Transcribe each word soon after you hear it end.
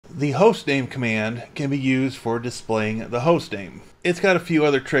The hostname command can be used for displaying the hostname. It's got a few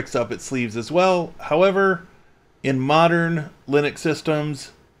other tricks up its sleeves as well. However, in modern Linux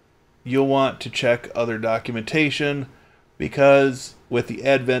systems, you'll want to check other documentation because with the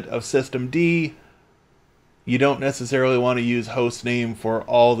advent of systemd, you don't necessarily want to use hostname for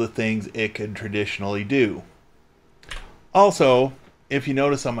all the things it could traditionally do. Also, if you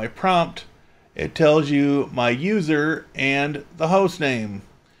notice on my prompt, it tells you my user and the hostname.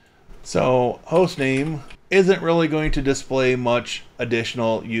 So hostname isn't really going to display much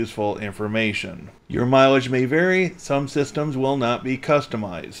additional useful information. Your mileage may vary. Some systems will not be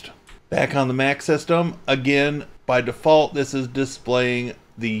customized. Back on the Mac system, again, by default, this is displaying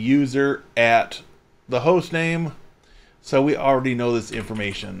the user at the hostname. So we already know this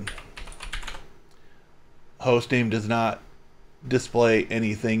information. Hostname does not display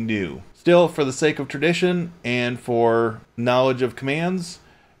anything new. Still, for the sake of tradition and for knowledge of commands,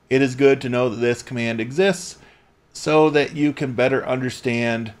 it is good to know that this command exists so that you can better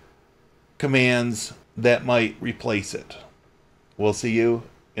understand commands that might replace it. We'll see you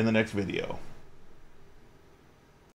in the next video.